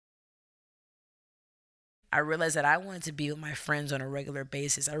I realized that I wanted to be with my friends on a regular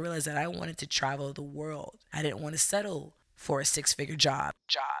basis. I realized that I wanted to travel the world. I didn't want to settle for a six-figure job.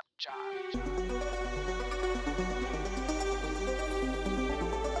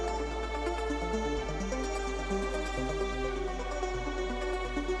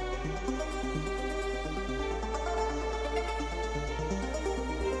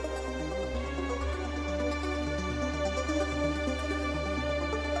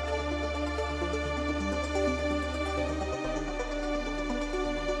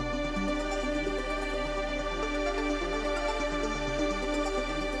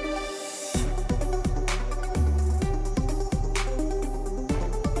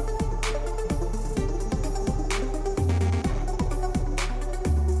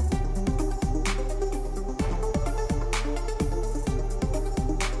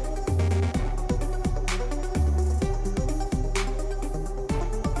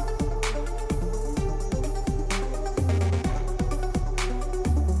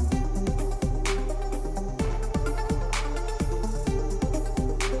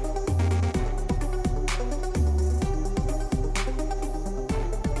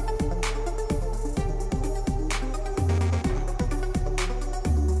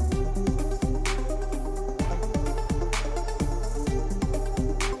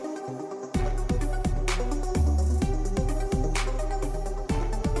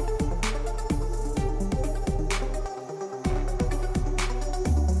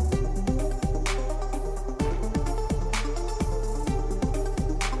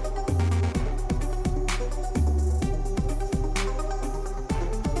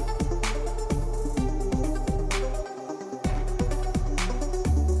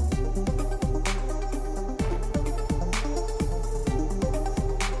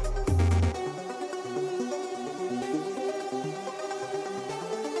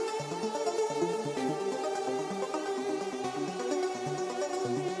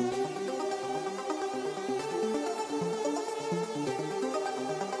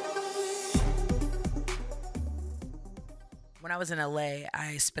 When I was in LA,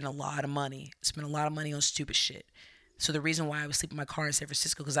 I spent a lot of money. Spent a lot of money on stupid shit. So the reason why I was sleeping in my car in San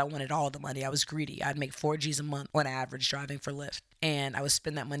Francisco, because I wanted all the money. I was greedy. I'd make 4 G's a month on average driving for Lyft. And I would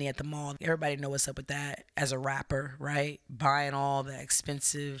spend that money at the mall. Everybody know what's up with that as a rapper, right? Buying all the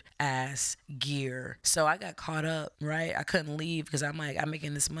expensive ass gear. So I got caught up, right? I couldn't leave because I'm like, I'm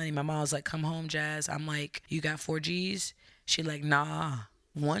making this money. My mom was like, come home, Jazz. I'm like, you got 4 G's? She like, nah,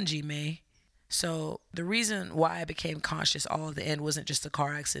 1 G, May. So the reason why I became conscious all of the end wasn't just a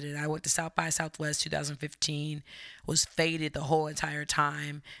car accident. I went to South by Southwest 2015, was faded the whole entire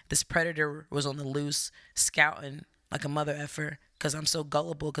time. This predator was on the loose, scouting like a mother effer because I'm so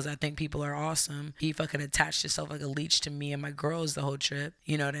gullible because I think people are awesome. He fucking attached himself like a leech to me and my girls the whole trip.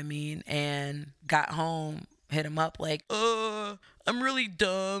 You know what I mean? And got home, hit him up like, I'm really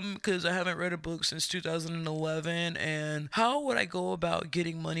dumb because I haven't read a book since 2011, and how would I go about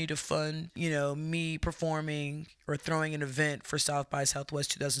getting money to fund, me performing or throwing an event for South by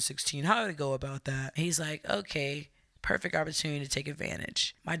Southwest 2016? How would I go about that? He's like, okay, perfect opportunity to take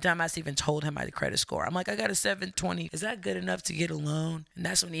advantage. My dumbass even told him my credit score. I'm like, I got a 720. Is that good enough to get a loan? And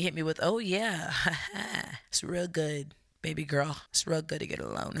that's when he hit me with, oh yeah, it's real good. Baby girl, it's real good to get a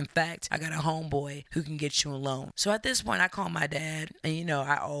loan. In fact, I got a homeboy who can get you a loan. So at this point, I call my dad. And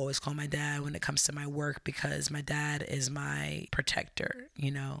I always call my dad when it comes to my work because my dad is my protector,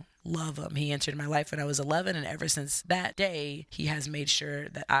 Love him. He entered my life when I was 11. And ever since that day, he has made sure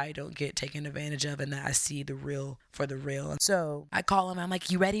that I don't get taken advantage of and that I see the real for the real. And so I call him. I'm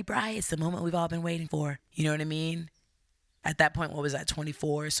like, you ready, Bri? It's the moment we've all been waiting for. You know what I mean? At that point, what was that,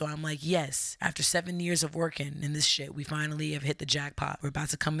 24? So I'm like, yes, after 7 years of working in this shit, we finally have hit the jackpot. We're about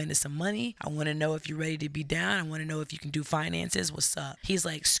to come into some money. I want to know if you're ready to be down. I want to know if you can do finances. What's up? He's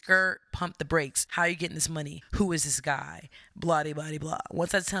like, skirt, pump the brakes. How are you getting this money? Who is this guy? Blah, blah, blah, blah.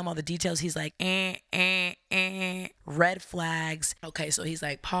 Once I tell him all the details, he's like, red flags. Okay, so he's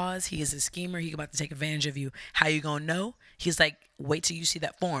like, pause. He is a schemer. He's about to take advantage of you. How you gonna know? He's like, wait till you see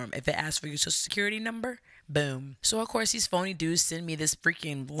that form. If it asks for your social security number, boom. So of course these phony dudes send me this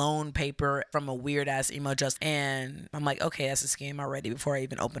freaking loan paper from a weird ass email address, and I'm like, okay, that's a scam already before I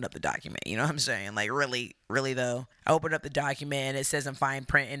even open up the document. You know what I'm saying? Like, really though. I opened up the document and it says in fine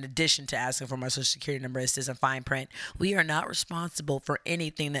print, in addition to asking for my social security number, it says in fine print, we are not responsible for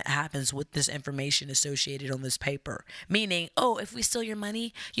anything that happens with this information associated on this paper. Meaning, if we steal your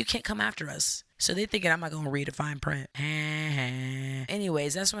money, you can't come after us. So they thinking I'm not going to read a fine print.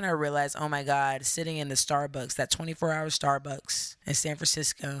 Anyways, that's when I realized, oh my God, sitting in the Starbucks, that 24-hour Starbucks in San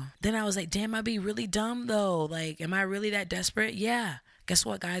Francisco. Then I was like, damn, I'd be really dumb though. Like, am I really that desperate? Yeah. Guess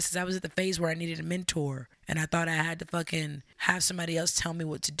what, guys? Because I was at the phase where I needed a mentor. And I thought I had to fucking have somebody else tell me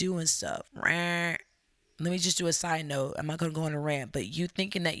what to do and stuff. Let me just do a side note. I'm not going to go on a rant, but you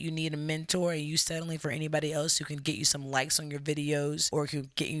thinking that you need a mentor and you settling for anybody else who can get you some likes on your videos or can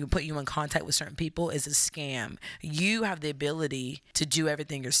put you in contact with certain people is a scam. You have the ability to do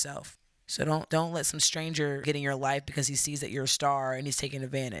everything yourself. So don't let some stranger get in your life because he sees that you're a star and he's taking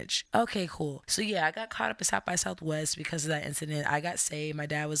advantage. Okay, cool. So yeah, I got caught up at South by Southwest because of that incident. I got saved. My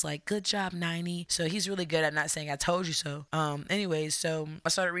dad was like, good job, 90. So he's really good at not saying I told you so. Anyways, so I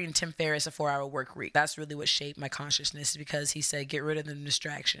started reading Tim Ferriss, A 4-Hour Work Week. That's really what shaped my consciousness because he said, get rid of the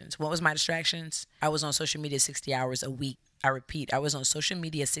distractions. What was my distractions? I was on social media 60 hours a week. I repeat, I was on social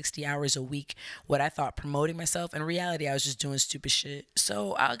media 60 hours a week, what I thought promoting myself. In reality, I was just doing stupid shit.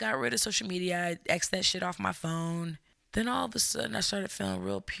 So I got rid of social media. I X'd that shit off my phone. Then all of a sudden, I started feeling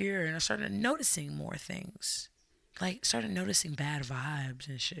real pure and I started noticing more things. Like, started noticing bad vibes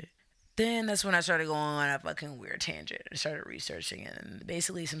and shit. Then that's when I started going on a fucking weird tangent. I started researching it. And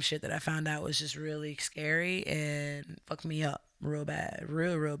basically some shit that I found out was just really scary and fucked me up real bad.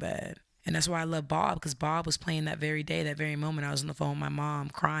 Real bad. And that's why I love Bob, because Bob was playing that very day, that very moment. I was on the phone with my mom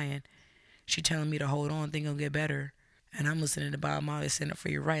crying. She telling me to hold on, think it'll get better. And I'm listening to Bob Marley stand up for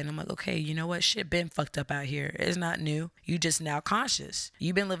your right. And I'm like, okay, you know what? Shit been fucked up out here. It's not new. You just now conscious.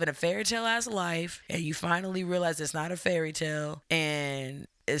 You've been living a fairy tale ass life. And you finally realize it's not a fairy tale. And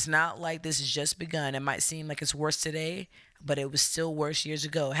it's not like this has just begun. It might seem like it's worse today, but it was still worse years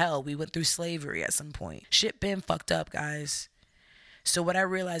ago. Hell, we went through slavery at some point. Shit been fucked up, guys. So what I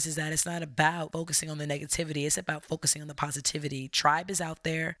realized is that it's not about focusing on the negativity. It's about focusing on the positivity. Tribe is out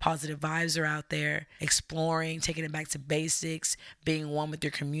there. Positive vibes are out there. Exploring, taking it back to basics, being one with your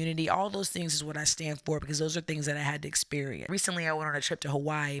community. All those things is what I stand for because those are things that I had to experience. Recently, I went on a trip to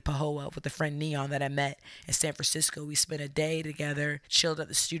Hawaii, Pahoa, with a friend Neon that I met in San Francisco. We spent a day together, chilled at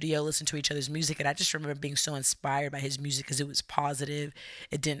the studio, listened to each other's music. And I just remember being so inspired by his music because it was positive.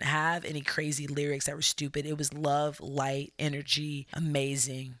 It didn't have any crazy lyrics that were stupid. It was love, light, energy,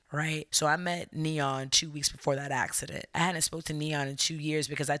 amazing, right? So I met Neon 2 weeks before that accident. I hadn't spoken to Neon in 2 years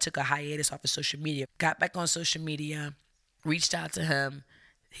because I took a hiatus off of social media. Got back on social media, reached out to him.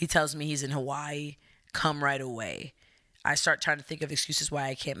 He tells me he's in Hawaii. Come right away. I start trying to think of excuses why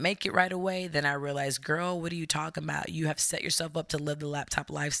I can't make it right away. Then I realize, girl, what are you talking about? You have set yourself up to live the laptop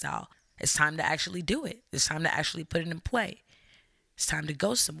lifestyle. It's time to actually do it. It's time to actually put it in play. It's time to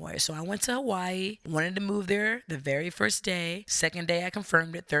go somewhere. So I went to Hawaii, wanted to move there the very first day. Second day I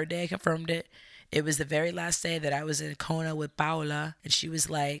confirmed it. Third day I confirmed it. It was the very last day that I was in Kona with Paula. And she was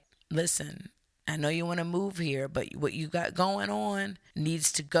like, listen, I know you want to move here, but what you got going on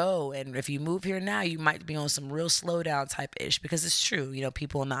needs to go. And if you move here now, you might be on some real slowdown type ish because it's true. You know,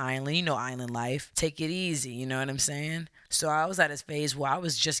 people on the island, you know, island life, take it easy. You know what I'm saying? So I was at a phase where I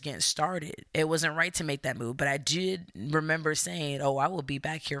was just getting started. It wasn't right to make that move, but I did remember saying, oh, I will be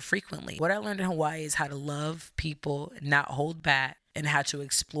back here frequently. What I learned in Hawaii is how to love people, not hold back, and how to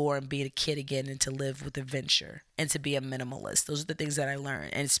explore and be a kid again and to live with adventure and to be a minimalist. Those are the things that I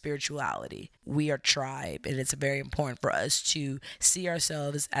learned. And spirituality. We are tribe, and it's very important for us to see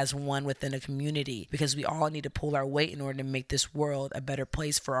ourselves as one within a community because we all need to pull our weight in order to make this world a better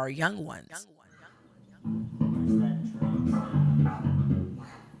place for our young ones.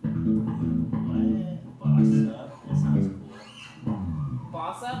 Boss up? That sounds cool.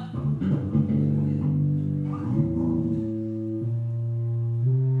 Boss up?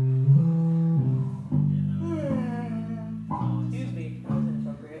 Excuse me, that was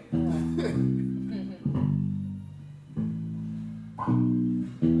inappropriate.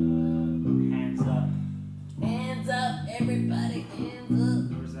 Hands up. Hands up, everybody, hands up.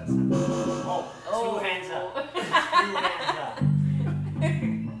 Where's that sound? Oh, 2 hands up. 2 hands up.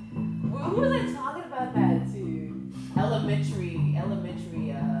 Who was I talking about that to? Elementary.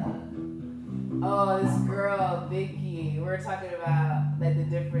 This girl, Vicky. We were talking about like the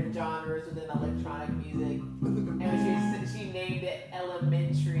different genres within electronic music, and she named it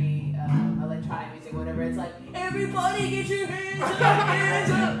elementary electronic music, whatever. It's like everybody get your hands up,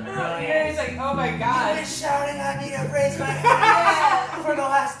 hands up. And it's like, oh my god. I've been shouting, I need to raise my hands for the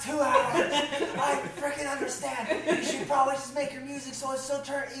last 2 hours. I freaking understand. You should probably just make your music so it's so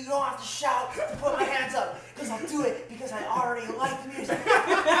turn. You don't have to shout to put my hands up because I'll do it because I already like the music.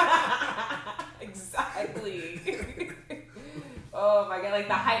 Exactly. Oh my god, like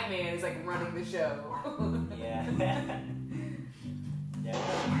the hype man is like running the show. Yeah. Yeah.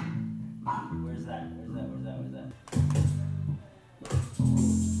 Where's that?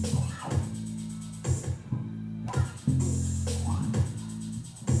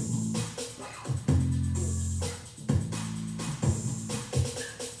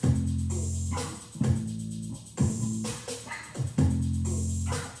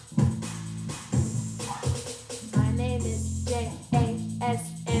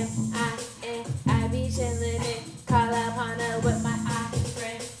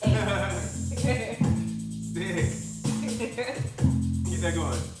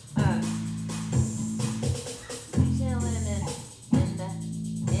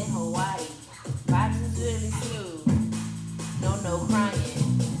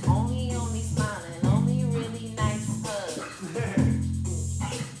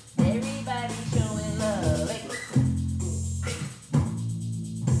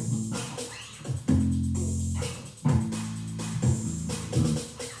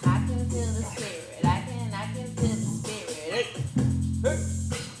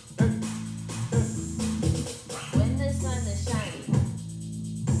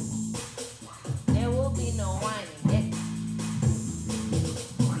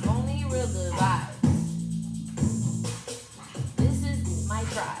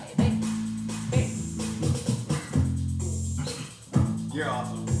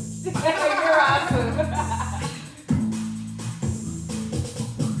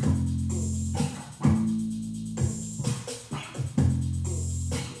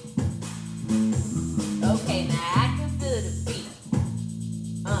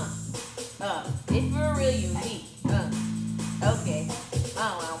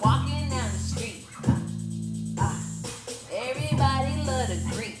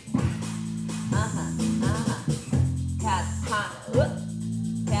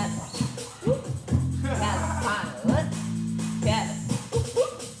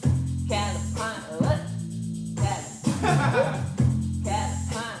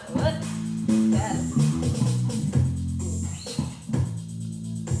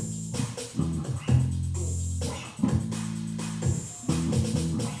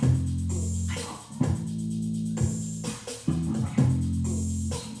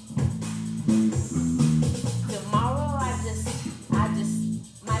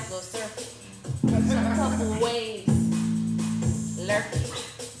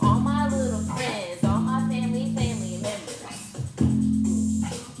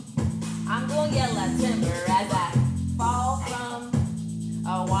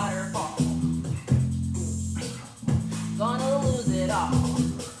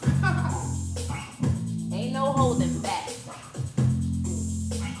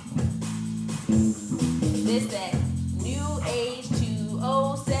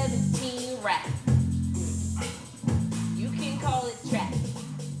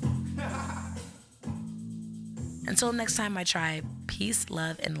 Until next time, my tribe, peace,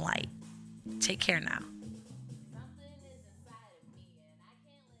 love, and light. Take care now.